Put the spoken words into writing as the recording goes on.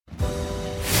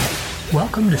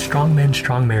Welcome to Strong Men,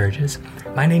 Strong Marriages.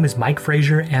 My name is Mike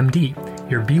Frazier, MD,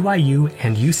 your BYU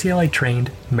and UCLA trained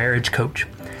marriage coach.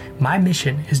 My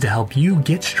mission is to help you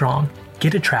get strong,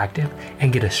 get attractive,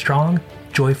 and get a strong,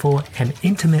 joyful, and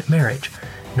intimate marriage,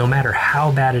 no matter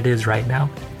how bad it is right now.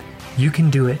 You can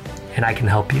do it, and I can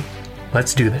help you.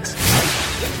 Let's do this.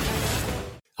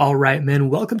 All right, men,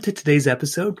 welcome to today's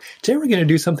episode. Today we're going to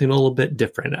do something a little bit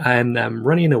different. I'm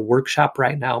running a workshop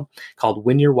right now called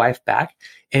Win Your Wife Back.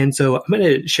 And so I'm going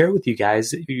to share with you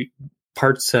guys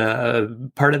part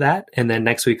of that. And then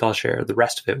next week, I'll share the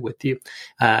rest of it with you.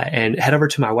 And head over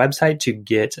to my website to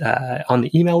get on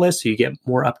the email list so you get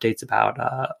more updates about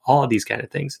all of these kind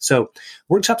of things. So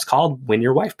workshop's called Win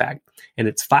Your Wife Back, and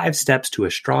it's 5 steps to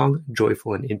a strong,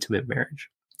 joyful, and intimate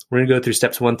marriage. We're going to go through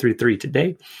steps 1 through 3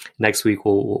 today. Next week,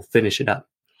 we'll finish it up.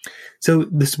 So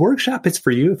this workshop is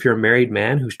for you if you're a married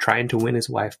man who's trying to win his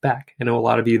wife back. I know a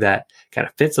lot of you that kind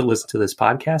of fits to listen to this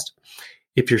podcast.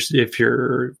 If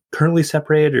you're currently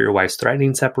separated, or your wife's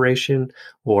threatening separation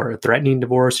or threatening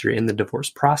divorce, you're in the divorce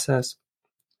process.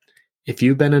 If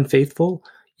you've been unfaithful,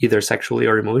 either sexually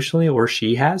or emotionally, or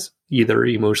she has, either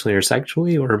emotionally or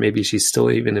sexually, or maybe she's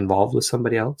still even involved with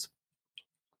somebody else.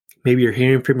 Maybe you're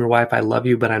hearing from your wife, I love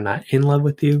you, but I'm not in love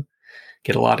with you.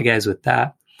 Get a lot of guys with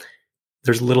that.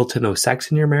 There's little to no sex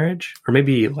in your marriage, or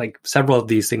maybe like several of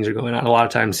these things are going on. A lot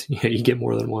of times you get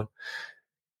more than one.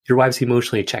 Your wife's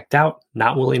emotionally checked out,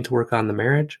 not willing to work on the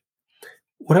marriage.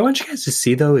 What I want you guys to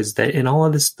see, though, is that in all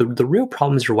of this, the real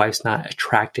problem is your wife's not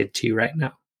attracted to you right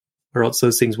now, or else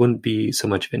those things wouldn't be so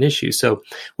much of an issue. So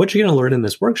what you're going to learn in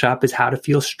this workshop is how to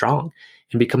feel strong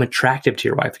and become attractive to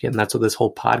your wife again. That's what this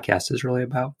whole podcast is really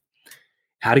about.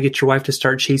 How to get your wife to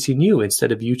start chasing you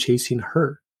instead of you chasing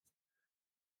her.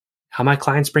 How my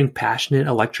clients bring passionate,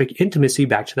 electric intimacy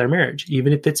back to their marriage,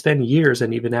 even if it's been years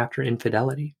and even after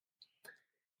infidelity.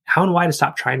 How and why to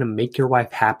stop trying to make your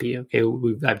wife happy. Okay,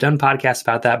 I've done podcasts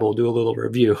about that, but we'll do a little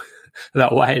review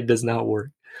about why it does not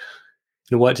work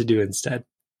and what to do instead.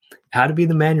 How to be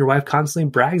the man your wife constantly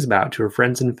brags about to her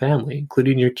friends and family,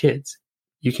 including your kids.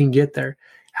 You can get there.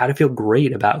 How to feel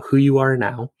great about who you are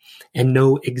now and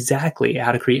know exactly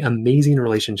how to create amazing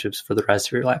relationships for the rest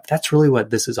of your life. That's really what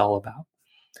this is all about.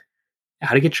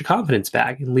 How to get your confidence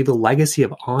back and leave a legacy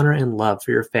of honor and love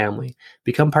for your family.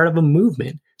 Become part of a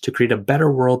movement to create a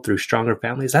better world through stronger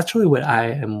families. That's really what I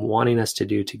am wanting us to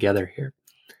do together here.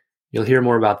 You'll hear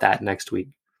more about that next week.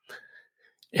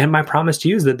 And my promise to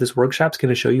you is that this workshop is going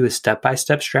to show you a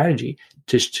step-by-step strategy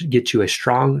to get you a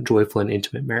strong, joyful, and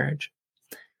intimate marriage.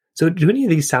 So do any of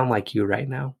these sound like you right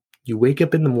now? You wake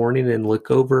up in the morning and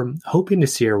look over, hoping to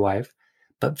see your wife,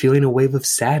 but feeling a wave of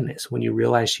sadness when you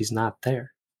realize she's not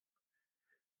there.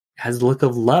 Has the look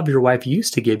of love your wife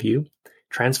used to give you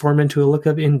transformed into a look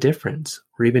of indifference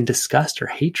or even disgust or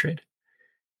hatred?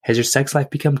 Has your sex life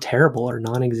become terrible or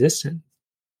non-existent?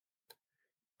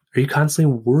 Are you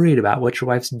constantly worried about what your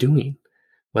wife's doing,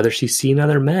 whether she's seeing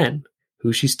other men,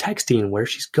 who she's texting, where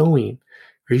she's going?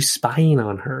 Are you spying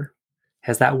on her?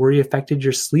 Has that worry affected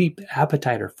your sleep,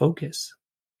 appetite, or focus?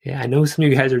 Yeah, I know some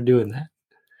of you guys are doing that.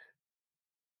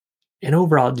 And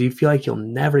overall, do you feel like you'll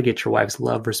never get your wife's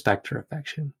love, respect, or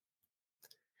affection?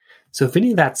 So if any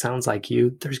of that sounds like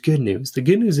you, there's good news. The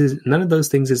good news is none of those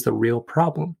things is the real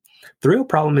problem. The real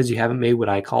problem is you haven't made what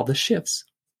I call the shifts.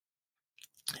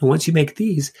 And once you make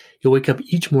these, you'll wake up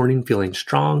each morning feeling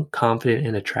strong, confident,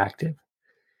 and attractive.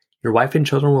 Your wife and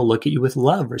children will look at you with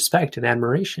love, respect, and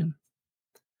admiration.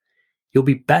 You'll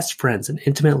be best friends and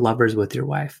intimate lovers with your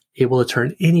wife, able to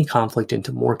turn any conflict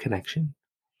into more connection.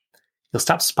 You'll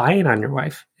stop spying on your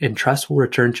wife, and trust will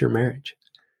return to your marriage.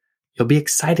 You'll be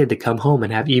excited to come home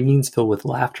and have evenings filled with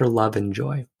laughter, love, and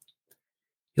joy.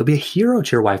 You'll be a hero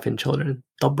to your wife and children.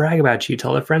 They'll brag about you,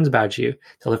 tell their friends about you,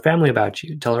 tell their family about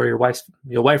you, tell her your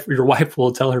wife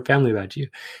will tell her family about you,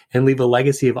 and leave a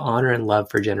legacy of honor and love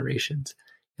for generations.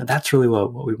 Now that's really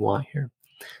what we want here.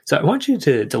 So I want you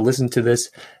to listen to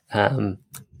this,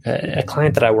 a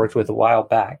client that I worked with a while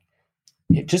back,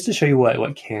 just to show you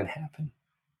what can happen.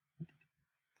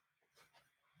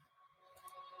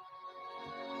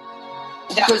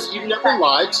 Because you never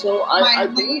lied, so I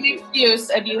main excuse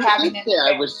of you having it.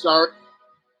 I was sorry.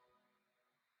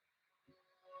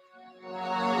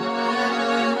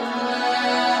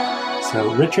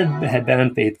 So Richard had been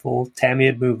unfaithful. Tammy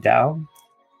had moved out.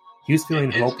 He was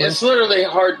feeling hopeless. It's literally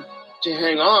hard to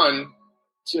hang on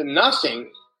to nothing.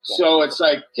 So it's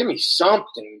like, give me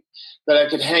something that I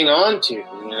could hang on to,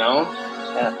 you know?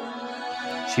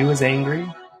 Yeah. She was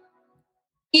angry.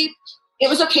 It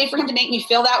was okay for him to make me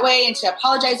feel that way and to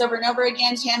apologize over and over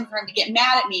again to him, for him to get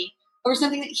mad at me over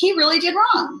something that he really did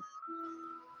wrong.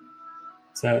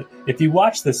 So if you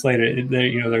watch this later,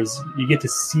 you get to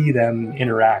see them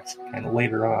interact kind of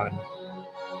later on.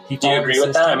 Do you agree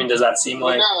with that? I mean, does that seem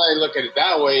like... Now I look at it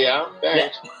that way, yeah.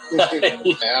 Thanks. Yeah.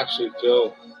 I actually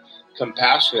feel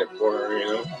compassionate for her,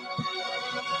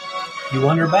 You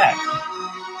won her back.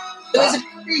 It was a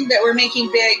big thing that we're making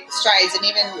big strides, and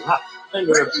even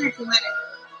we're implementing.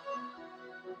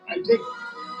 I think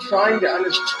trying to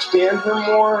understand her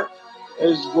more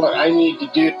is what I need to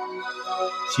do.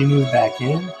 She moved back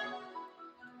in.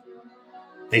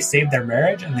 They saved their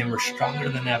marriage, and they were stronger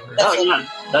than ever. Oh, yeah.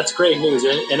 That's great news.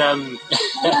 And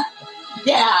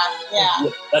Yeah.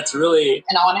 that's really...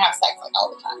 And I want to have sex like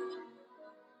all the time.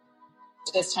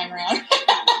 This time around.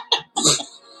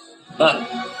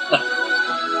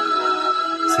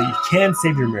 So you can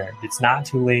save your marriage. It's not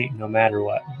too late, no matter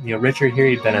what. Richard here,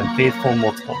 he'd been unfaithful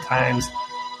multiple times.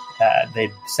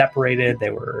 They'd separated.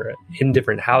 They were in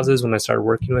different houses when I started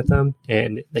working with them,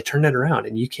 and they turned it around,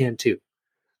 and you can too.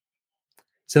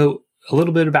 So a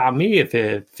little bit about me, if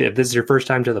this is your first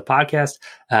time to the podcast,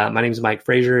 my name is Mike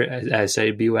Frazier. I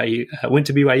studied BYU, went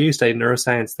to BYU, studied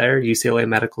neuroscience there, UCLA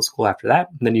Medical School after that,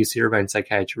 and then UC Irvine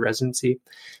Psychiatry residency.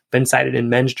 Been cited in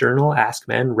Men's Journal, Ask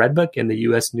Men, Redbook, and the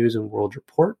U.S. News and World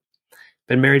Report.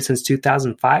 Been married since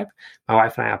 2005. My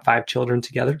wife and I have 5 children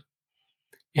together.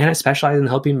 And I specialize in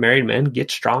helping married men get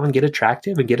strong, get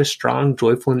attractive, and get a strong,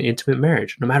 joyful, and intimate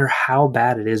marriage, no matter how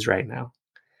bad it is right now.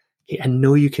 I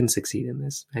know you can succeed in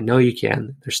this. I know you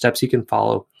can. There's steps you can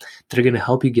follow that are going to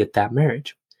help you get that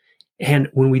marriage. And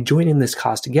when we join in this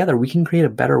cause together, we can create a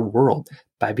better world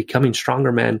by becoming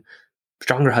stronger men,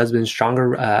 stronger husbands,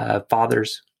 stronger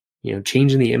fathers,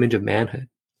 changing the image of manhood.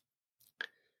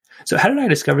 So how did I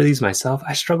discover these myself?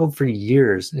 I struggled for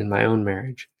years in my own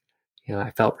marriage.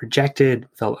 I felt rejected,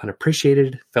 felt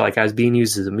unappreciated, felt like I was being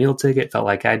used as a meal ticket, felt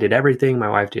like I did everything. My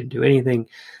wife didn't do anything.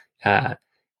 At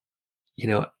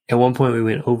one point we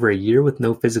went over a year with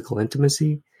no physical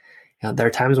intimacy. There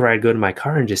are times where I'd go to my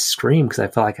car and just scream because I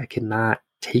felt like I could not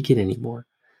take it anymore.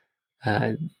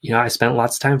 I spent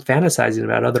lots of time fantasizing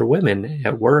about other women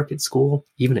at work, at school,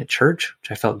 even at church,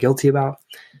 which I felt guilty about,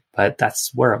 but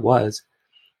that's where it was.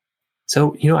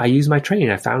 So, I used my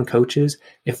training. I found coaches,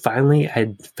 and finally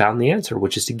I found the answer,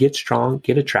 which is to get strong,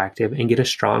 get attractive, and get a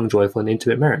strong, joyful, and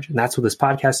intimate marriage. And that's what this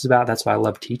podcast is about. That's why I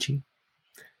love teaching.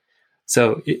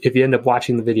 So if you end up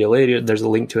watching the video later, there's a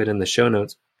link to it in the show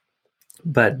notes.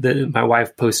 But my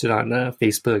wife posted on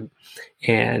Facebook,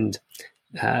 and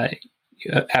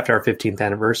after our 15th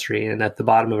anniversary, and at the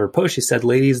bottom of her post, she said,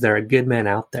 "Ladies, there are good men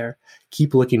out there.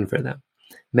 Keep looking for them.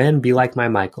 Men, be like my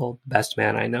Michael, best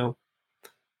man I know."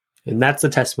 And that's the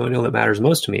testimonial that matters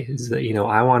most to me, is that,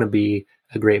 I want to be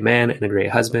a great man and a great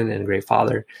husband and a great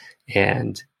father.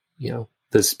 And,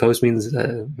 this post means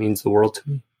the world to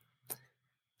me.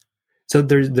 So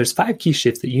there's 5 key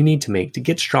shifts that you need to make to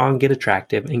get strong, get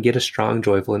attractive, and get a strong,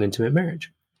 joyful, and intimate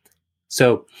marriage.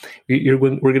 So we're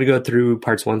going to go through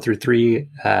parts 1 through 3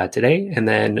 today, and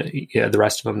then the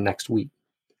rest of them next week.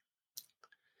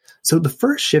 So the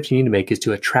first shift you need to make is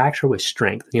to attract her with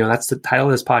strength. That's the title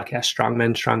of this podcast, Strong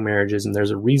Men, Strong Marriages, and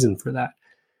there's a reason for that.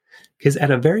 Because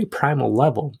at a very primal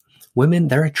level, women,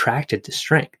 they're attracted to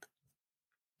strength.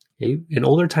 Okay? In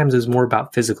older times, it was more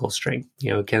about physical strength.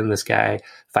 Can this guy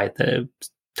fight the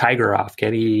tiger off?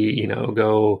 Can he,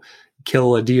 go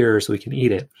kill a deer so we can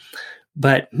eat it?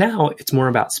 But now it's more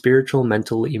about spiritual,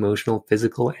 mental, emotional,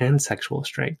 physical, and sexual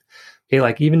strength. Okay,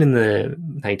 like even in the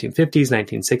 1950s,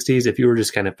 1960s, if you were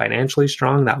just kind of financially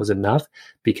strong, that was enough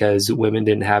because women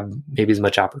didn't have maybe as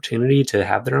much opportunity to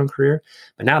have their own career,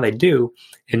 but now they do.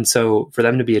 And so for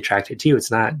them to be attracted to you, it's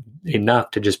not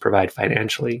enough to just provide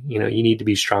financially. You need to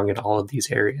be strong in all of these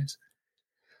areas.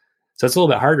 So it's a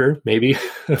little bit harder maybe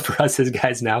for us as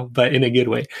guys now, but in a good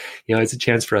way. It's a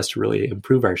chance for us to really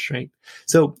improve our strength.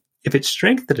 So if it's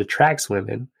strength that attracts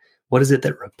women, what is it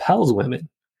that repels women?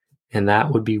 And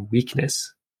that would be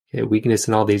weakness, okay? Weakness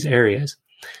in all these areas.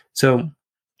 So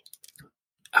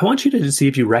I want you to see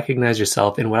if you recognize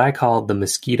yourself in what I call the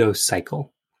mosquito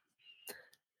cycle.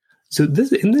 So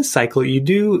in this cycle, you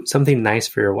do something nice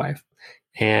for your wife.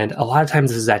 And a lot of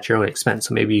times this is at your own expense.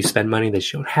 So maybe you spend money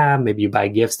that you don't have. Maybe you buy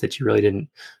gifts that you really didn't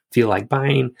feel like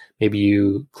buying. Maybe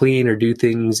you clean or do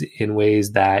things in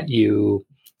ways that you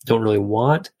don't really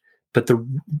want. But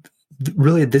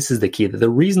really, this is the key. The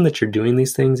reason that you're doing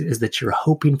these things is that you're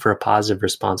hoping for a positive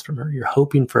response from her. You're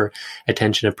hoping for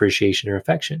attention, appreciation, or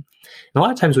affection. And a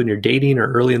lot of times when you're dating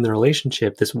or early in the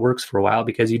relationship, this works for a while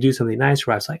because you do something nice.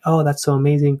 Your wife's like, "Oh, that's so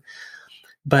amazing."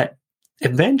 But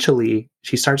eventually,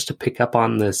 she starts to pick up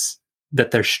on this,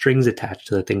 that there's strings attached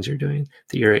to the things you're doing,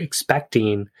 that you're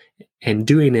expecting and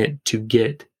doing it to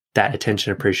get that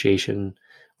attention, appreciation,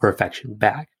 or affection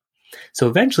back. So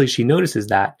eventually she notices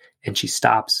that and she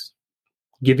stops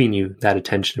giving you that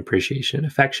attention, appreciation, and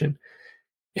affection.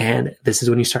 And this is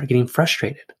when you start getting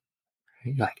frustrated.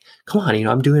 You're like, come on,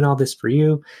 I'm doing all this for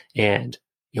you. And,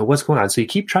 what's going on? So you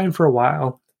keep trying for a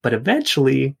while, but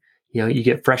eventually, you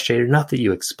get frustrated enough that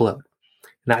you explode.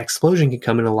 And that explosion can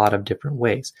come in a lot of different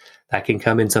ways. That can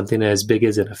come in something as big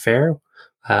as an affair.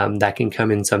 That can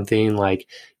come in something like,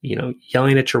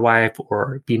 yelling at your wife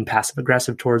or being passive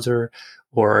aggressive towards her,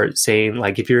 or saying,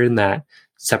 like, if you're in that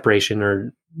separation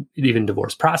or even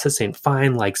divorce process, saying,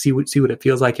 fine, like, see what it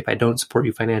feels like if I don't support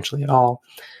you financially at all.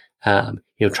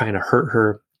 Trying to hurt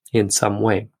her in some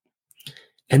way.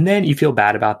 And then you feel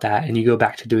bad about that and you go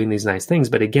back to doing these nice things,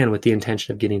 but again, with the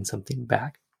intention of getting something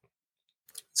back.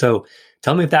 So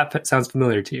tell me if that sounds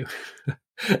familiar to you.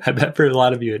 I bet for a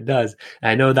lot of you it does.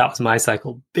 And I know that was my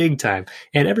cycle big time.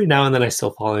 And every now and then I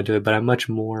still fall into it, but I'm much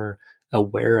more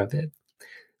aware of it.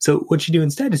 So what you do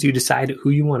instead is you decide who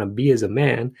you want to be as a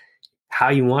man, how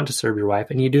you want to serve your wife,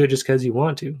 and you do it just because you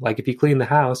want to. Like if you clean the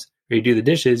house or you do the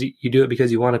dishes, you do it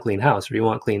because you want a clean house or you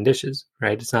want clean dishes,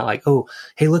 right? It's not like, oh,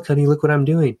 hey, look, honey, look what I'm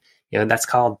doing. That's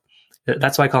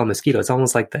why I call them mosquito. It's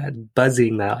almost like that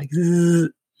buzzing, that like, zzz,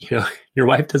 your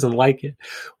wife doesn't like it.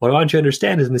 What I want you to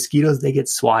understand is mosquitoes, they get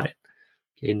swatted.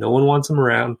 Okay, no one wants them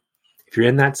around. If you're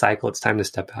in that cycle, it's time to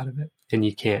step out of it, and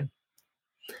you can.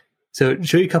 So to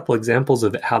show you a couple examples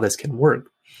of how this can work.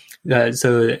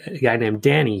 So a guy named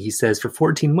Danny, he says, for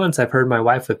 14 months, I've heard my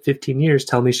wife of 15 years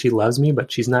tell me she loves me,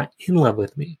 but she's not in love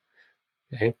with me.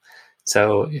 Okay.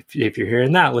 So if you're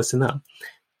hearing that, listen up.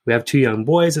 We have 2 young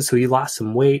boys. So he lost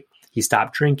some weight. He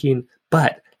stopped drinking,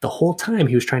 but the whole time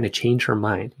he was trying to change her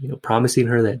mind, promising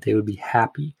her that they would be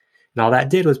happy. And all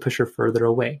that did was push her further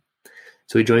away.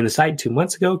 So he joined the site 2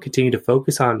 months ago, continued to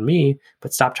focus on me,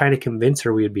 but stopped trying to convince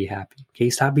her we would be happy. Okay. He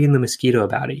stopped being the mosquito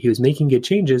about it. He was making good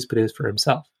changes, but it was for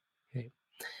himself.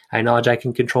 I acknowledge I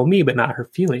can control me, but not her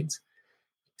feelings.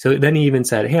 So then he even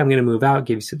said, hey, I'm going to move out,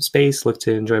 give you some space, look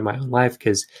to enjoy my own life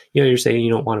because, you're saying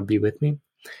you don't want to be with me.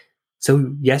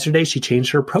 So yesterday she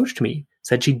changed her approach to me,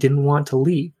 said she didn't want to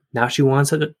leave. Now she wants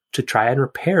to try and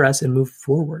repair us and move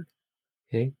forward.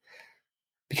 Okay?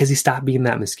 Because he stopped being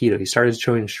that mosquito. He started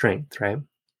showing strength, right?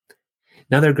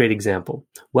 Another great example.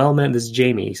 Well, man, this is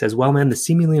Jamie. He says, well, man, the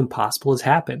seemingly impossible has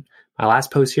happened. My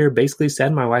last post here basically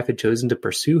said my wife had chosen to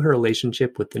pursue her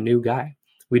relationship with the new guy.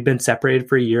 We'd been separated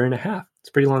for 1.5 years. It's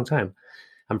a pretty long time.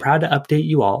 I'm proud to update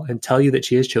you all and tell you that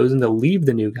she has chosen to leave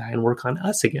the new guy and work on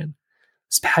us again.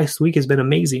 This past week has been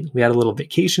amazing. We had a little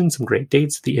vacation, some great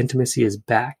dates. The intimacy is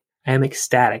back. I am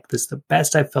ecstatic. This is the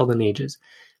best I've felt in ages.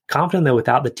 Confident that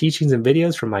without the teachings and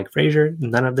videos from Mike Frazier,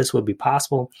 none of this would be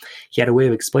possible. He had a way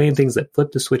of explaining things that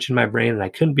flipped a switch in my brain, and I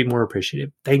couldn't be more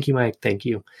appreciative. Thank you, Mike. Thank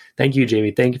you. Thank you,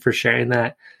 Jamie. Thank you for sharing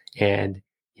that and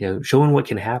showing what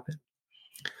can happen.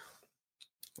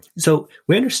 So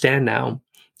we understand now,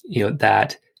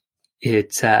 that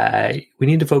it's we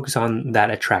need to focus on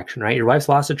that attraction, right? Your wife's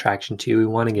lost attraction to you. We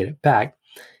want to get it back.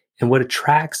 And what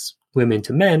attracts women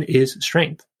to men is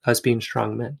strength, us being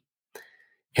strong men.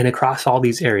 And across all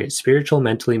these areas, spiritual,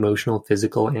 mental, emotional,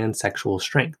 physical, and sexual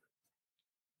strength.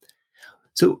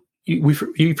 So you've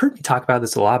heard me talk about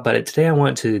this a lot, but today I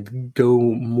want to go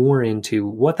more into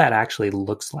what that actually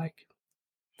looks like.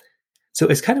 So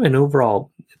it's kind of an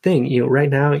overall thing. Right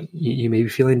now, you may be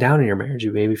feeling down in your marriage.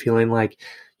 You may be feeling like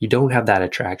you don't have that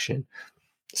attraction.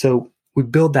 So we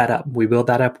build that up. We build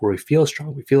that up where we feel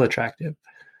strong. We feel attractive.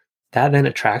 That then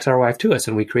attracts our wife to us,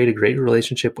 and we create a great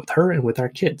relationship with her and with our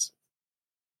kids.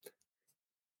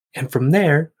 And from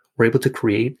there, we're able to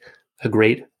create a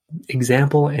great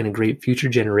example and a great future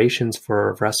generations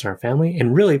for us and our family.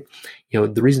 And really,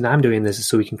 the reason I'm doing this is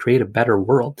so we can create a better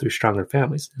world through stronger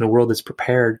families, and a world that's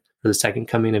prepared for the second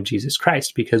coming of Jesus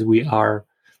Christ, because we are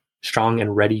strong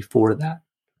and ready for that.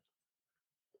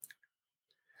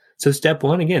 So step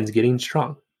 1, again, is getting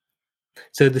strong.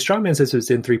 So the strongman system is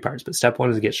in 3 parts, but step 1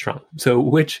 is to get strong. So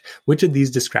which of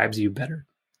these describes you better?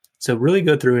 So really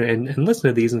go through and listen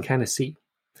to these and kind of see.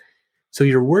 So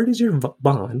your word is your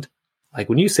bond. Like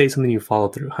when you say something, you follow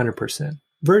through 100%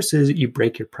 versus you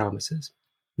break your promises.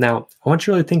 Now, I want you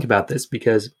to really think about this,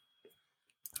 because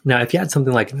now if you had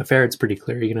something like an affair, it's pretty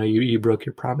clear, you broke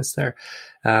your promise there.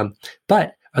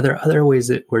 But are there other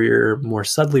ways where you're more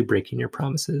subtly breaking your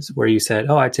promises, where you said,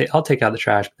 oh, I'll take out the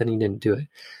trash, but then you didn't do it,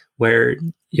 where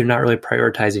you're not really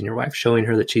prioritizing your wife, showing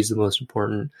her that she's the most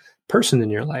important person in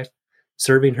your life,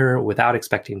 serving her without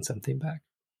expecting something back.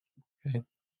 Okay.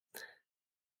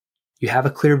 You have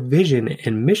a clear vision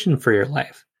and mission for your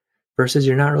life versus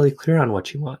you're not really clear on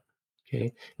what you want.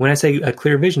 Okay. When I say a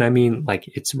clear vision, I mean like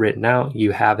it's written out.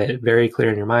 You have it very clear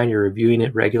in your mind. You're reviewing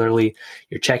it regularly.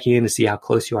 You're checking in to see how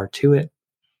close you are to it.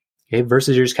 Okay.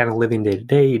 Versus you're just kind of living day to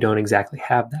day. You don't exactly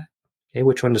have that. Okay.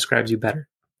 Which one describes you better?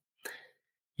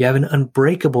 You have an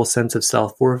unbreakable sense of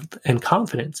self-worth and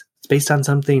confidence. It's based on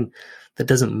something that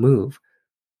doesn't move.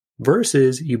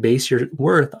 Versus you base your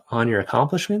worth on your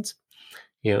accomplishments,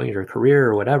 your career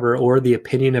or whatever, or the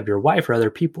opinion of your wife or other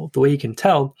people. The way you can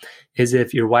tell is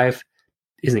if your wife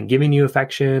isn't giving you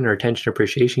affection or attention or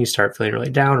appreciation, you start feeling really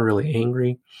down or really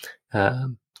angry.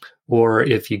 Or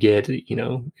if you get,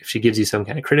 if she gives you some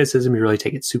kind of criticism, you really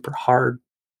take it super hard.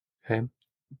 Okay.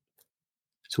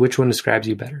 So which one describes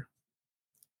you better?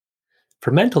 For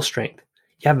mental strength,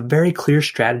 you have a very clear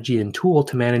strategy and tool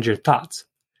to manage your thoughts.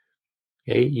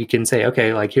 Okay. You can say,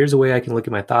 okay, like here's a way I can look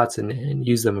at my thoughts and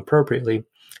use them appropriately,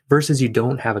 versus you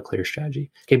don't have a clear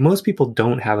strategy. Okay. Most people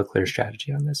don't have a clear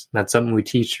strategy on this. That's something we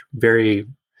teach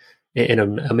in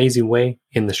an amazing way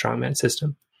in the Strongman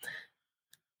system.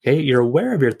 Okay. You're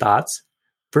aware of your thoughts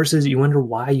versus you wonder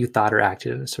why you thought or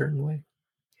acted in a certain way.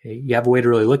 Okay. You have a way to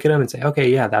really look at them and say, okay,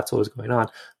 yeah, that's what was going on,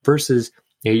 versus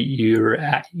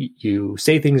you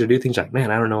say things or do things like, man,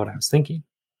 I don't know what I was thinking.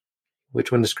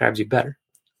 Which one describes you better?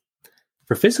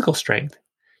 For physical strength,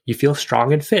 you feel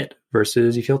strong and fit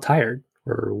versus you feel tired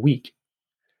or weak.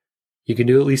 You can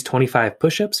do at least 25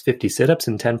 push-ups, 50 sit-ups,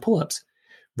 and 10 pull-ups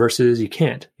versus you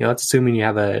can't. That's assuming you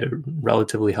have a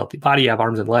relatively healthy body, you have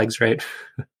arms and legs, right?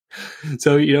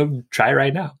 So, try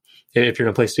right now. If you're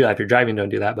in a place to do that, if you're driving, don't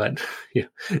do that, but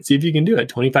see if you can do it.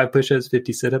 25 push-ups,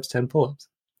 50 sit-ups, 10 pull-ups.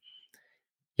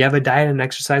 You have a diet and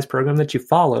exercise program that you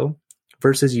follow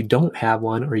versus you don't have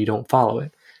one or you don't follow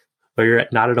it, or you're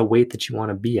not at a weight that you want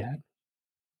to be at.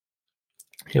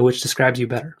 Which describes you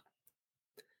better?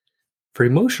 For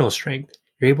emotional strength,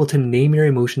 you're able to name your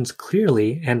emotions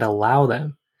clearly and allow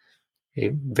them.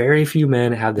 Okay? Very few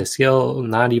men have this skill,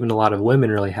 not even a lot of women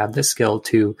really have this skill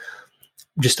to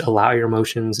just allow your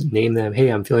emotions, name them. Hey,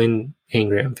 I'm feeling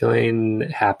angry, I'm feeling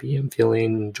happy, I'm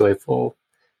feeling joyful,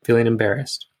 feeling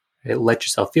embarrassed. Right? Let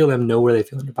yourself feel them, know where they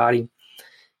feel in your body.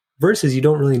 Versus you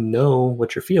don't really know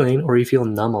what you're feeling, or you feel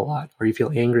numb a lot, or you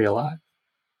feel angry a lot.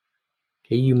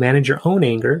 Okay, you manage your own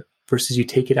anger versus you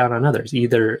take it out on others,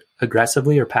 either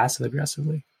aggressively or passive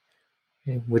aggressively.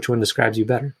 Okay, which one describes you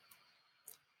better?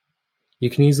 You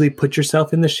can easily put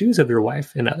yourself in the shoes of your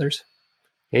wife and others.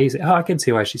 Okay, you say, oh, I can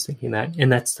see why she's thinking that.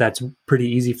 And that's pretty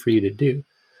easy for you to do.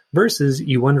 Versus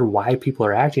you wonder why people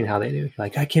are acting how they do. You're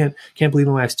like, I can't believe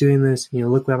my wife's doing this.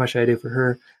 Look how much I do for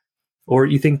her. Or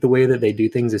you think the way that they do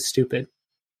things is stupid.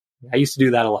 I used to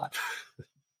do that a lot.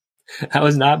 I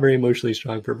was not very emotionally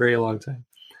strong for a very long time.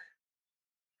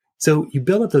 So you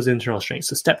build up those internal strengths.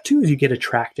 So step 2 is you get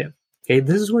attractive. Okay,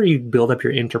 this is where you build up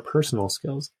your interpersonal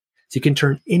skills. So you can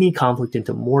turn any conflict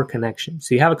into more connection.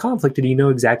 So you have a conflict and you know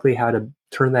exactly how to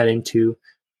turn that into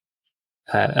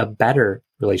a better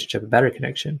relationship, a better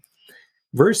connection.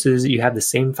 Versus you have the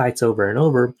same fights over and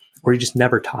over, or you just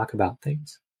never talk about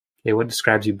things. Okay, what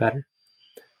describes you better?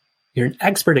 You're an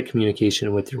expert at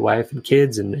communication with your wife and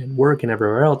kids and work and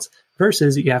everywhere else,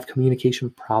 versus you have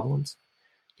communication problems.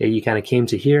 Okay, you kind of came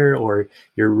to here, or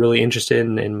you're really interested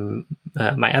in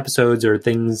my episodes or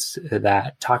things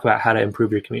that talk about how to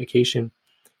improve your communication.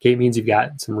 Okay, it means you've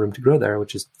got some room to grow there,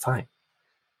 which is fine.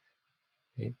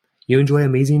 Okay. You enjoy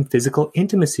amazing physical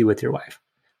intimacy with your wife,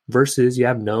 versus you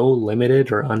have no limited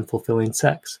or unfulfilling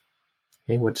sex.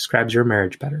 Okay, what describes your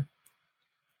marriage better?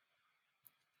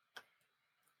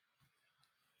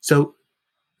 So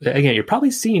again, you're probably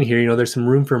seeing here, there's some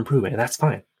room for improvement, and that's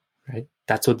fine, right?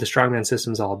 That's what the Strongman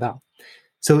system is all about.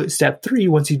 So step 3,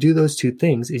 once you do those 2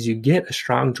 things, is you get a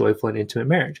strong, joyful, and intimate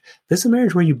marriage. This is a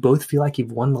marriage where you both feel like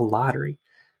you've won the lottery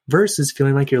versus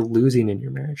feeling like you're losing in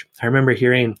your marriage. I remember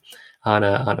hearing on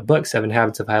a book, 7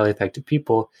 Habits of Highly Effective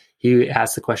People, he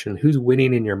asked the question, who's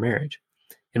winning in your marriage?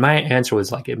 And my answer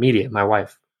was like immediate, my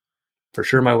wife. For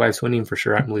sure my wife's winning, for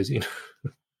sure I'm losing.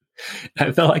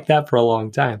 I felt like that for a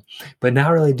long time. But now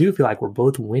I really do feel like we're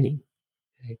both winning.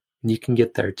 Okay? And you can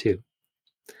get there too.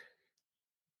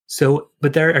 So,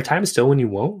 but there are times still when you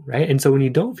won't, right? And so when you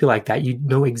don't feel like that, you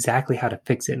know exactly how to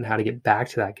fix it and how to get back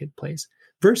to that good place.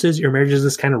 Versus your marriage is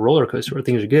this kind of roller coaster where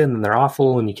things are good and then they're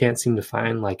awful and you can't seem to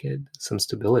find some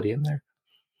stability in there.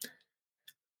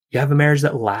 You have a marriage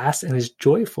that lasts and is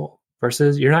joyful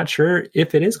versus you're not sure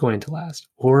if it is going to last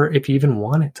or if you even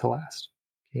want it to last.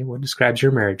 Okay, what describes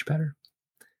your marriage better?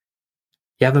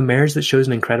 You have a marriage that shows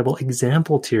an incredible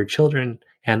example to your children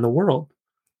and the world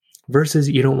versus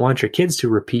you don't want your kids to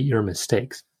repeat your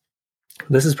mistakes.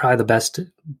 This is probably the best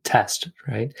test,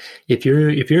 right? If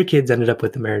your kids ended up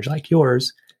with a marriage like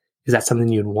yours, is that something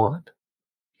you'd want?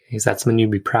 Is that something you'd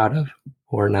be proud of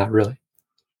or not really?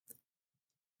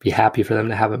 Be happy for them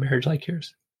to have a marriage like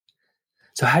yours.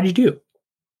 So how'd you do?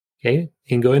 Okay.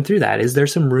 In going through that, is there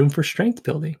some room for strength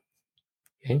building?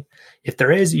 Okay. If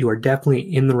there is, you are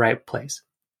definitely in the right place.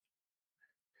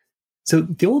 So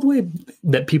the old way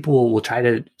that people will try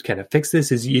to kind of fix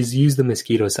this is use the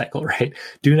mosquito cycle, right?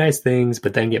 Do nice things,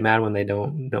 but then get mad when they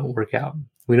don't work out.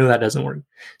 We know that doesn't work.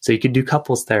 So you could do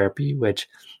couples therapy, which,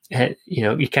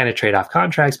 you kind of trade off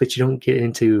contracts, but you don't get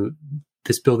into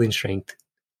this building strength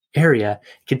area.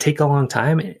 It can take a long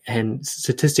time, and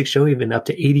statistics show even up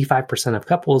to 85% of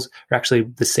couples are actually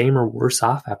the same or worse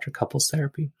off after couples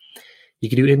therapy. You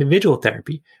can do individual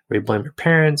therapy where you blame your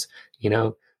parents,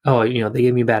 they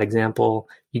gave me a bad example.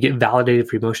 You get validated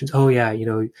for emotions. Oh yeah,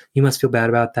 you must feel bad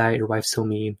about that. Your wife's so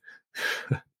mean.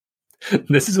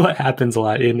 This is what happens a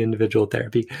lot in individual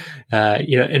therapy. And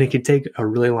it can take a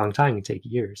really long time. It can take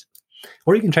years.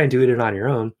 Or you can try and do it on your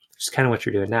own, which is kind of what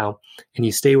you're doing now. And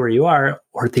you stay where you are,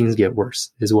 or things get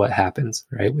worse is what happens,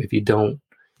 right? If you don't,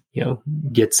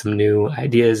 get some new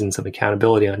ideas and some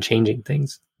accountability on changing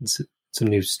things, some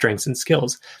new strengths and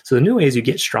skills. So the new way is you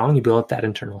get strong, you build up that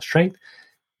internal strength,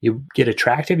 you get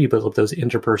attractive, you build up those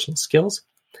interpersonal skills,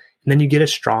 and then you get a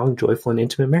strong, joyful, and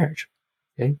intimate marriage.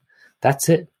 Okay. That's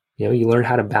it. You learn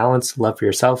how to balance love for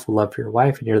yourself, love for your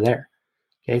wife, and you're there.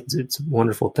 Okay. It's a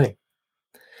wonderful thing.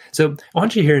 So I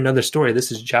want you to hear another story.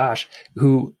 This is Josh,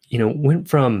 who, went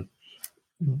from,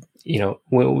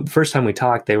 the first time we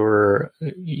talked, they were,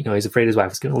 he's afraid his wife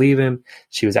was going to leave him.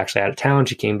 She was actually out of town.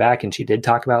 She came back and she did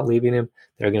talk about leaving him.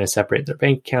 They were going to separate their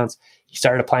bank accounts. He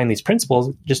started applying these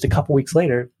principles. Just a couple weeks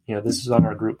later, this was on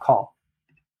our group call.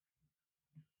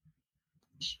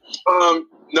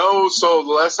 No. So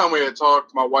the last time we had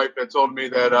talked, my wife had told me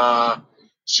that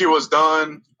she was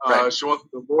done. Right. She wants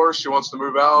a divorce. She wants to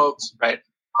move out. Right.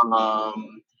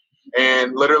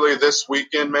 And literally this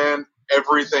weekend, man,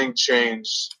 everything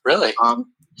changed. Really?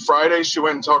 Friday, she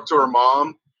went and talked to her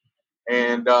mom,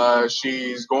 and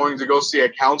she's going to go see a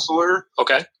counselor.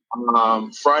 Okay.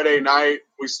 Friday night,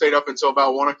 we stayed up until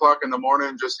about 1 o'clock in the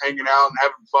morning, just hanging out and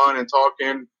having fun and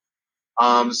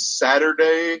talking.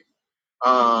 Saturday,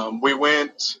 we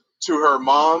went to her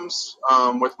mom's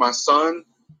with my son.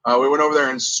 We went over there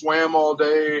and swam all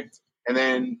day, and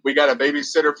then we got a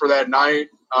babysitter for that night.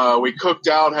 We cooked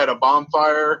out, had a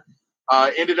bonfire,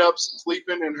 ended up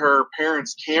sleeping in her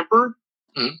parents' camper.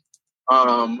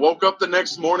 Mm-hmm. Woke up the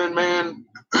next morning, man,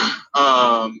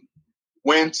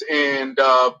 went and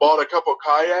bought a couple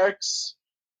kayaks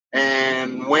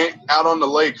and went out on the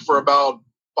lake for about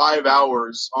 5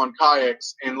 hours on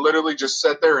kayaks and literally just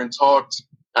sat there and talked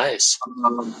Nice.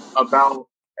 About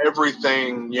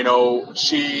everything.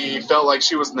 She felt like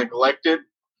she was neglected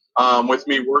with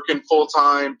me working full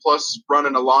time, plus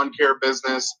running a lawn care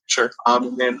business. Sure.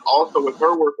 And then also with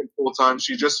her working full time,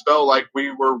 she just felt like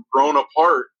we were grown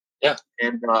apart. Yeah.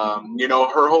 And,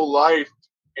 her whole life,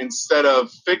 instead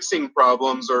of fixing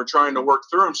problems or trying to work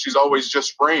through them, she's always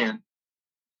just ran.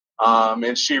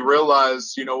 And she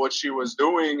realized, what she was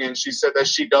doing. And she said that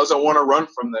she doesn't want to run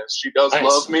from this. She does Nice.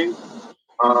 love me.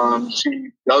 She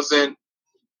doesn't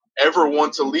ever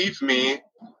want to leave me.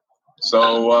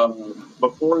 So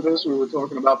before this, we were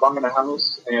talking about buying a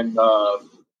house, and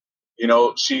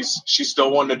she's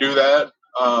still wanting to do that.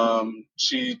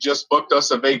 She just booked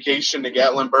us a vacation to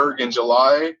Gatlinburg in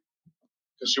July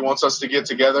because she wants us to get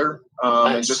together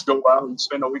and just go out and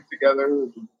spend a week together,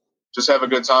 and just have a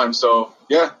good time. So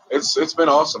yeah, it's been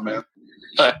awesome, man.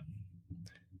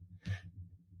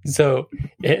 So,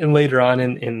 and later on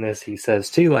in this, he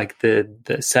says too, like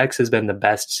the sex has been the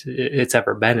best it's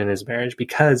ever been in his marriage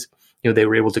because, they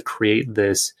were able to create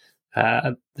this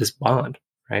bond,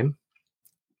 right?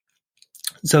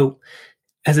 So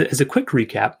as a quick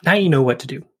recap, now you know what to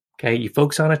do. Okay. You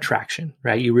focus on attraction,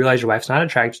 right? You realize your wife's not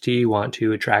attracted to you. You want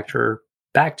to attract her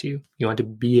back to you. You want to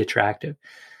be attractive.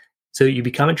 So you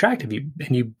become attractive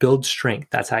and you build strength.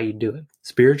 That's how you do it.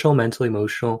 Spiritual, mental,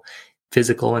 emotional,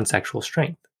 physical, and sexual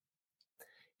strength.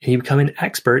 And you become an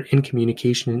expert in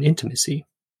communication and intimacy.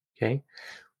 Okay.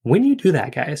 When you do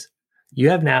that, guys, you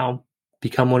have now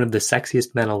become one of the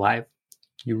sexiest men alive.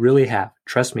 You really have.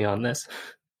 Trust me on this.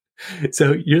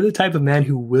 So you're the type of man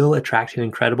who will attract an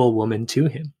incredible woman to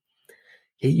him.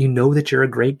 You know that you're a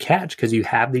great catch because you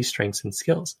have these strengths and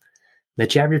skills,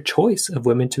 that you have your choice of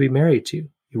women to be married to.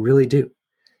 You really do.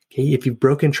 Okay. If you've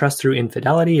broken trust through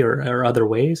infidelity or other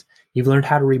ways, you've learned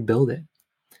how to rebuild it.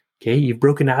 Okay, you've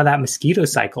broken out of that mosquito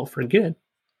cycle for good.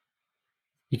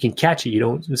 You can catch it. You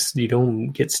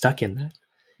don't get stuck in that.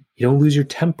 You don't lose your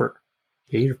temper.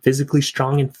 Okay, you're physically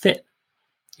strong and fit.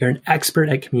 You're an expert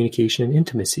at communication and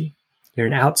intimacy. You're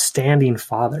an outstanding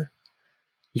father.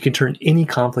 You can turn any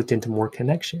conflict into more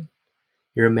connection.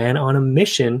 You're a man on a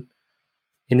mission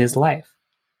in his life.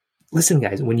 Listen,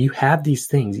 guys, when you have these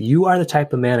things, you are the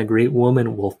type of man a great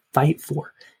woman will fight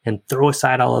for and throw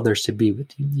aside all others to be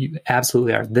with you. You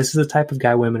absolutely are. This is the type of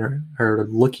guy women are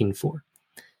looking for.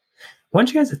 I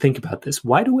want you guys to think about this.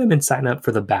 Why do women sign up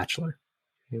for The Bachelor?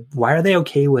 Why are they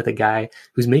okay with a guy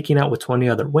who's making out with 20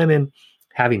 other women,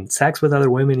 having sex with other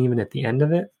women even at the end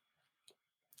of it?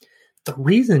 The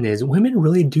reason is women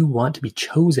really do want to be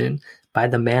chosen by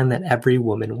the man that every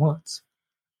woman wants.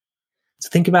 So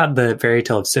think about the fairy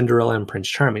tale of Cinderella and Prince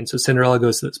Charming. So Cinderella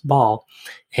goes to this ball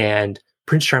and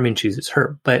Prince Charming chooses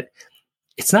her. But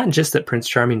it's not just that Prince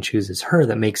Charming chooses her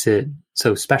that makes it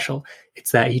so special.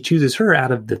 It's that he chooses her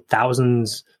out of the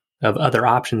thousands of other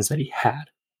options that he had.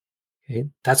 Okay?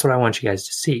 That's what I want you guys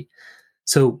to see.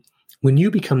 So when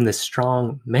you become this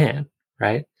strong man,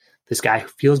 right? This guy who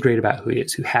feels great about who he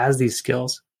is, who has these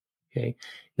skills, okay?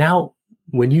 Now,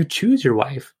 when you choose your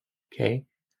wife, okay,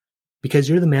 because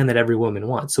you're the man that every woman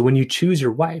wants. So when you choose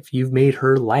your wife, you've made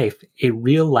her life a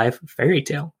real life fairy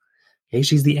tale. Okay,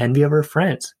 she's the envy of her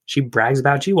friends. She brags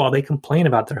about you while they complain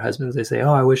about their husbands. They say,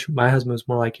 oh, I wish my husband was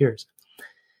more like yours.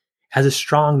 As a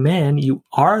strong man, you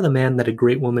are the man that a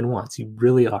great woman wants. You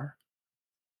really are.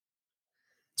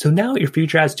 So now your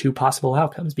future has two possible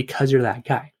outcomes because you're that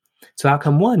guy. So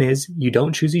outcome one is you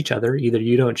don't choose each other. Either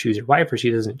you don't choose your wife or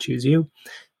she doesn't choose you,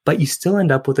 but you still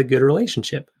end up with a good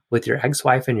relationship with your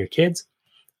ex-wife and your kids,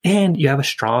 and you have a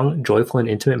strong, joyful, and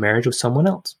intimate marriage with someone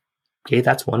else. Okay,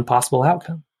 that's one possible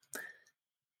outcome.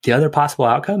 The other possible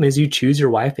outcome is you choose your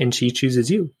wife and she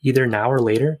chooses you, either now or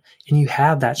later, and you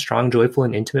have that strong, joyful,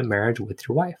 and intimate marriage with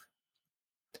your wife.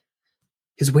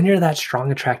 Because when you're that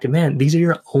strong, attractive man, these are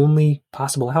your only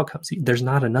possible outcomes. There's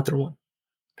not another one.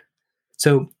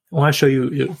 So I want to show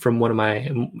you from one of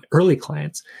my early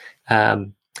clients.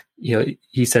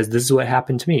 He says, this is what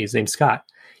happened to me. His name's Scott.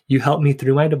 You helped me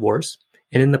through my divorce,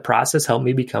 and in the process helped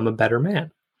me become a better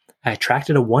man. I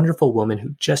attracted a wonderful woman who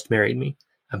just married me.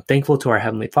 I'm thankful to our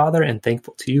Heavenly Father and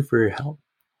thankful to you for your help.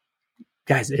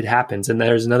 Guys, it happens. And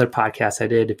there's another podcast I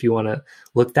did, if you want to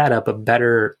look that up, a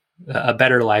better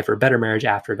life or better marriage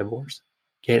after divorce.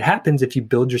 Okay, it happens if you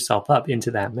build yourself up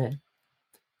into that man.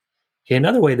 Okay,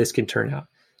 another way this can turn out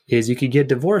is you could get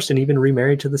divorced and even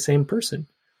remarried to the same person,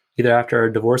 either after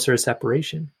a divorce or a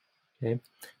separation. Okay.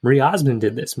 Marie Osmond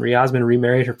did this. Marie Osmond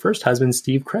remarried her first husband,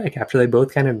 Steve Craig, after they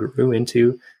both kind of grew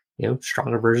into,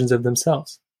 stronger versions of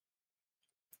themselves.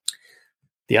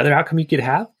 The other outcome you could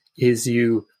have is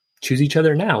you choose each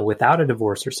other now without a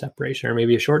divorce or separation, or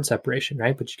maybe a short separation,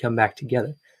 right? But you come back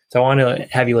together. So I want to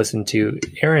have you listen to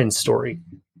Aaron's story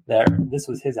there. This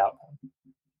was his outcome.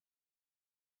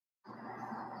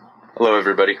 Hello,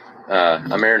 everybody.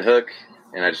 I'm Aaron Hook,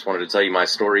 and I just wanted to tell you my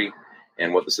story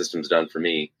and what the system's done for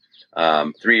me.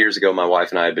 3 years ago, my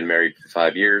wife and I had been married for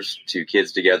 5 years, 2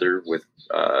 kids together with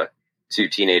 2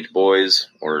 teenage boys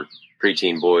or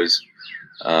preteen boys.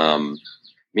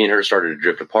 Me and her started to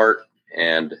drift apart,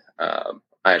 and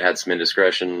I had some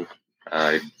indiscretion.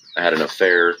 I had an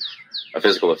affair, a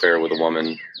physical affair with a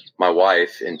woman. My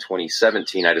wife, in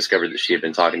 2017, I discovered that she had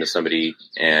been talking to somebody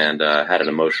and had an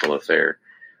emotional affair.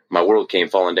 My world came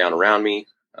falling down around me.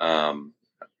 I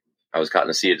was caught in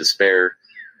a sea of despair.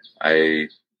 I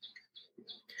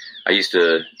used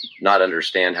to not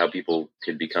understand how people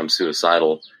could become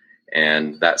suicidal.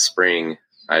 And that spring,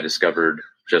 I discovered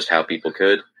just how people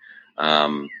could.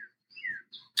 I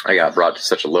got brought to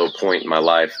such a low point in my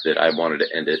life that I wanted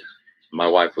to end it. My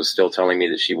wife was still telling me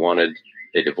that she wanted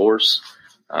a divorce.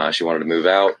 She wanted to move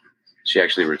out. She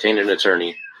actually retained an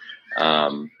attorney.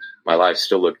 My life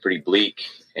still looked pretty bleak,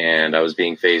 and I was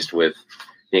being faced with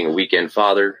being a weekend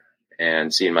father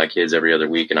and seeing my kids every other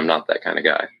week, and I'm not that kind of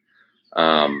guy.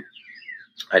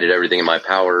 I did everything in my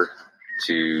power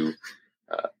to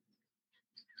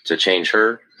change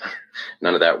her.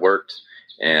 None of that worked,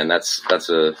 and that's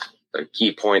a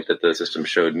key point that the system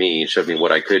showed me. It showed me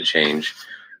what I could change,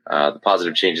 the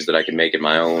positive changes that I could make in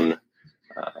my own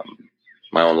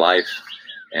life,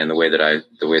 and the way that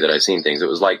I seen things. It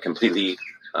was like completely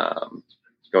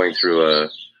going through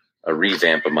a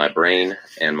revamp of my brain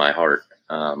and my heart.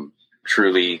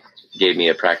 Truly gave me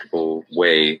a practical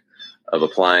way of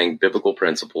applying biblical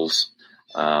principles.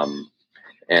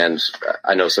 And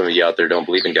I know some of you out there don't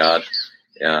believe in God.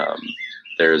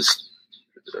 There's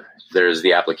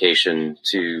the application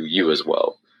to you as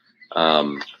well.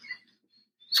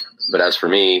 But as for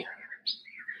me,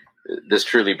 this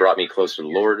truly brought me close to the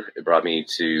Lord. It brought me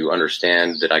to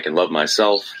understand that I can love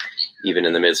myself, even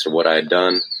in the midst of what I had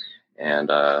done,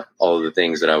 and all of the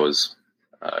things that I was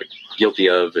guilty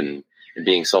of and and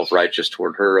being self-righteous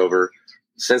toward her over.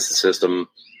 Since the system,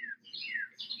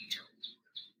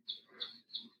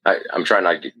 I'm trying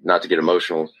not to get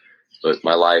emotional, but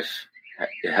my life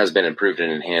has been improved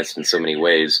and enhanced in so many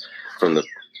ways, from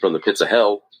the pits of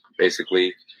hell,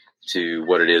 basically, to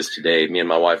what it is today. Me and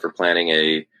my wife are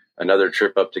planning another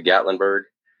trip up to Gatlinburg,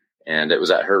 and it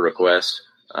was at her request.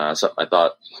 Something I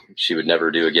thought she would never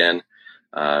do again,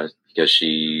 because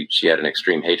she had an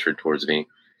extreme hatred towards me.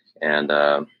 And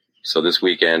so this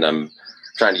weekend I'm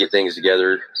trying to get things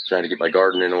together, trying to get my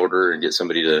garden in order and get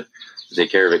somebody to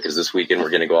take care of it, because this weekend we're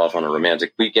going to go off on a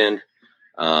romantic weekend,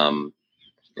 and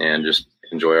just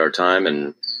enjoy our time.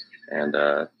 And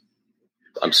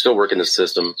I'm still working the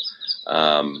system.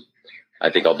 I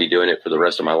think I'll be doing it for the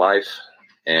rest of my life,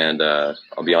 and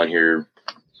I'll be on here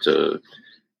to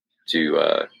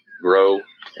grow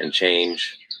and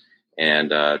change, and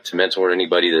to mentor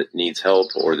anybody that needs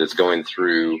help or that's going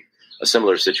through a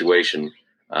similar situation.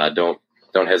 Don't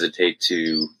hesitate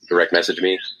to direct message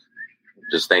me.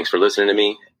 Just thanks for listening to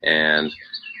me. And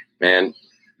man,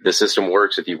 the system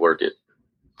works if you work it.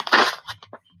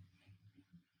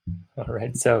 All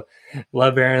right. So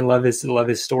love Aaron, love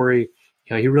his story.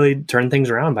 He really turned things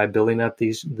around by building up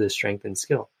the strength and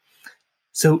skill.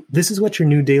 So this is what your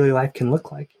new daily life can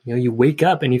look like. You wake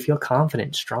up and you feel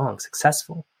confident, strong,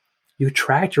 successful. You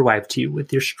attract your wife to you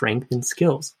with your strength and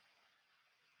skills.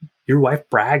 Your wife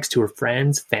brags to her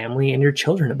friends, family, and your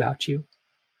children about you.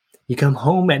 You come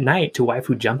home at night to a wife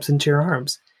who jumps into your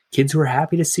arms, kids who are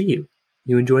happy to see you.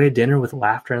 You enjoy a dinner with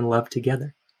laughter and love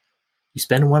together. You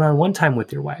spend one-on-one time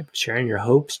with your wife, sharing your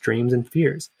hopes, dreams, and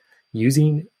fears.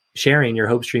 Using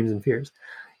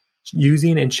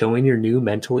and showing your new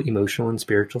mental, emotional, and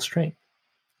spiritual strength.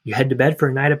 You head to bed for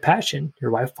a night of passion.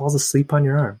 Your wife falls asleep on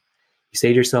your arm. You say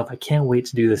to yourself, I can't wait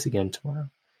to do this again tomorrow.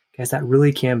 Guys, that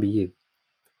really can be you.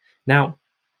 Now,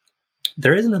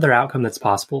 there is another outcome that's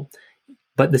possible,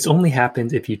 but this only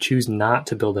happens if you choose not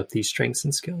to build up these strengths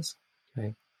and skills.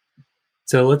 Okay.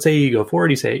 So let's say you go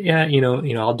forward, you say, yeah,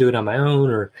 I'll do it on my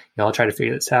own, or I'll try to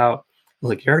figure this out.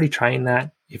 Look, you're already trying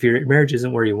that. If your marriage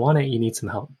isn't where you want it, you need some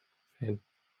help. Okay.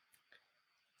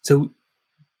 So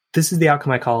this is the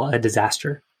outcome I call a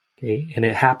disaster. Okay. And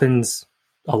it happens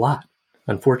a lot,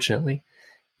 unfortunately.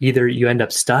 Either you end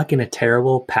up stuck in a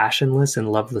terrible, passionless,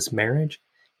 and loveless marriage.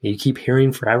 You keep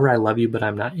hearing forever, I love you, but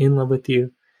I'm not in love with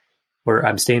you. Or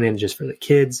I'm staying in just for the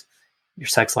kids. Your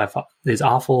sex life is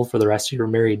awful for the rest of your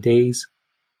married days.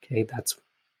 Okay, that's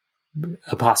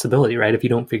a possibility, right? If you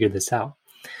don't figure this out.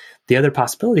 The other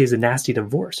possibility is a nasty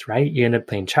divorce, right? You end up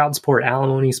paying child support,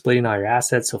 alimony, splitting all your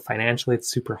assets. So financially,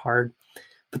 it's super hard.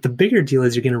 But the bigger deal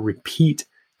is you're going to repeat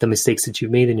the mistakes that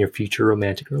you've made in your future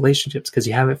romantic relationships because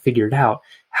you haven't figured out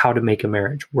how to make a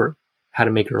marriage work, how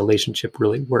to make a relationship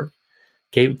really work.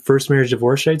 Okay, first marriage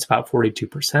divorce rate's about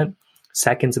 42%.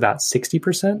 Second's about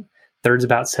 60%. Third's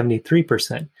about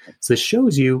 73%. So this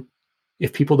shows you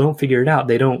if people don't figure it out,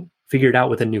 they don't figure it out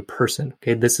with a new person.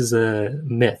 Okay, this is a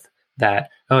myth that,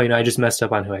 I just messed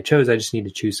up on who I chose. I just need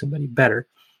to choose somebody better.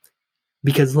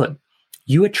 Because look,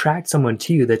 you attract someone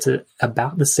to you that's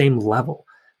about the same level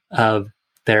of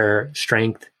their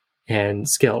strength and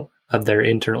skill, of their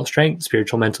internal strength,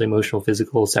 spiritual, mental, emotional,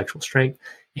 physical, sexual strength,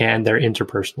 and their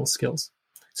interpersonal skills.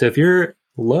 So if you're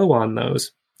low on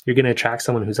those, you're going to attract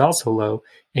someone who's also low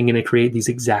and going to create these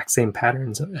exact same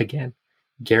patterns again.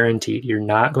 Guaranteed. You're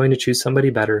not going to choose somebody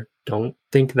better. Don't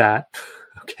think that.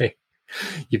 Okay.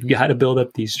 You've got to build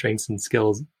up these strengths and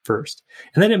skills first.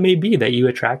 And then it may be that you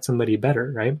attract somebody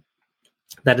better, right?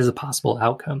 That is a possible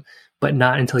outcome, but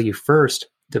not until you first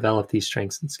develop these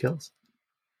strengths and skills.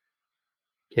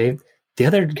 Okay. The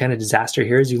other kind of disaster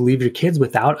here is you leave your kids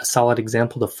without a solid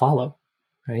example to follow,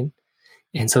 right?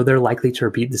 And so they're likely to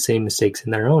repeat the same mistakes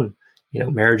in their own,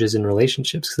 marriages and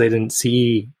relationships because they didn't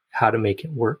see how to make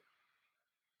it work.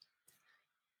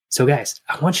 So guys,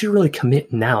 I want you to really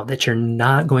commit now that you're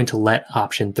not going to let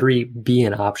option 3 be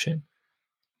an option.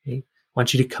 Okay? I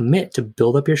want you to commit to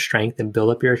build up your strength and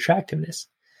build up your attractiveness.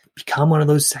 Become one of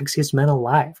those sexiest men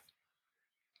alive.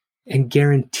 And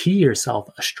guarantee yourself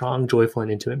a strong, joyful,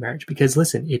 and intimate marriage. Because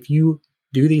listen, if you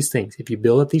do these things, if you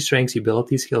build up these strengths, you build up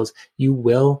these skills, you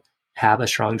will have a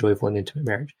strong, joyful, and intimate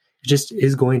marriage. It just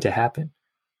is going to happen.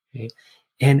 Okay?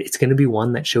 And it's going to be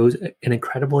one that shows an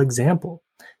incredible example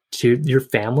to your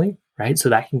family, right? So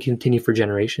that can continue for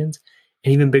generations.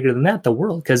 And even bigger than that, the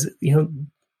world. Because,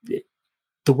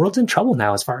 the world's in trouble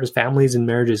now as far as families and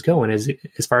marriages go, and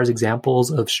as far as examples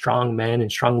of strong men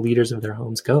and strong leaders of their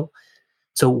homes go.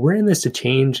 So we're in this to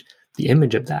change the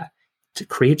image of that, to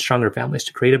create stronger families,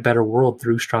 to create a better world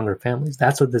through stronger families.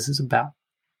 That's what this is about.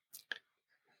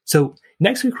 So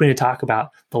Next week, we're going to talk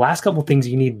about the last couple things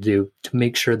you need to do to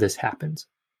make sure this happens.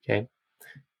 Okay.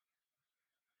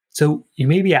 So you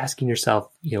may be asking yourself,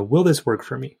 will this work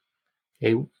for me?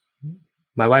 Okay.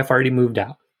 My wife already moved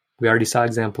out. We already saw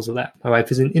examples of that. My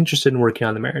wife isn't interested in working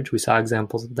on the marriage. We saw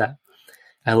examples of that.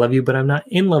 I love you, but I'm not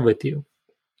in love with you.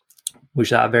 We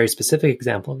saw a very specific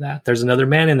example of that. There's another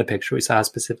man in the picture. We saw a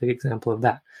specific example of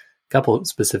that. A couple of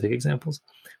specific examples.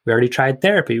 We already tried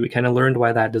therapy. We kind of learned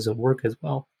why that doesn't work as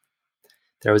well.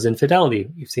 There was infidelity.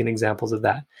 We've seen examples of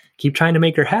that. Keep trying to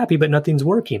make her happy, but nothing's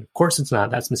working. Of course it's not.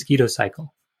 That's mosquito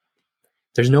cycle.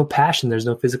 There's no passion. There's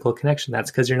no physical connection. That's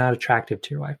because you're not attractive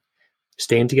to your wife.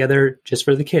 Staying together just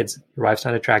for the kids. Your wife's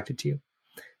not attracted to you.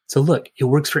 So look, it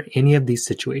works for any of these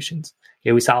situations.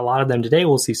 Okay, we saw a lot of them today.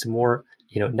 We'll see some more,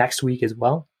 next week as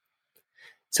well.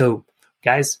 So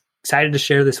guys, excited to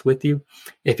share this with you.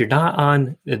 If you're not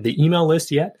on the email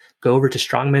list yet, go over to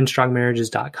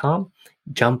strongmenstrongmarriages.com.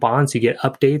 Jump on so you get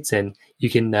updates and you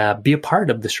can be a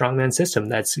part of the Strongman system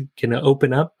that's going to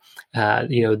open up.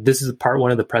 This is part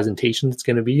one of the presentation that's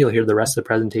going to be. You'll hear the rest of the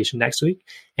presentation next week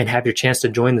and have your chance to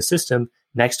join the system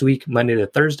next week, Monday to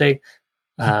Thursday.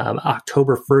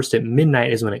 October 1st at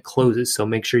midnight is when it closes. So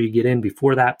make sure you get in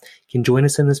before that. You can join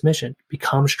us in this mission.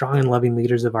 Become strong and loving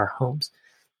leaders of our homes.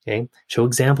 Okay. Show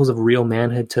examples of real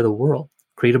manhood to the world.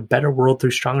 Create a better world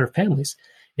through stronger families.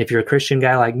 If you're a Christian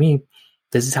guy like me,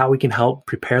 this is how we can help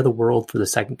prepare the world for the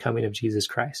second coming of Jesus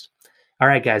Christ. All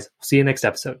right, guys. See you next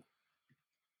episode.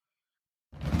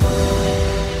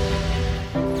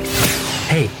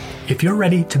 Hey, if you're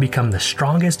ready to become the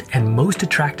strongest and most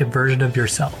attractive version of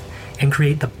yourself and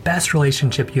create the best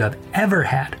relationship you have ever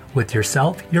had with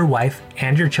yourself, your wife,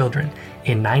 and your children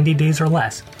in 90 days or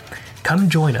less, come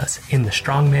join us in the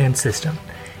Strongman system.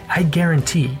 I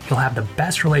guarantee you'll have the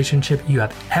best relationship you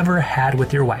have ever had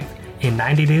with your wife in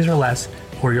 90 days or less,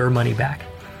 or your money back.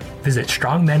 Visit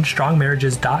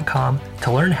strongmenstrongmarriages.com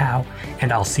to learn how,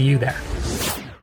 and I'll see you there.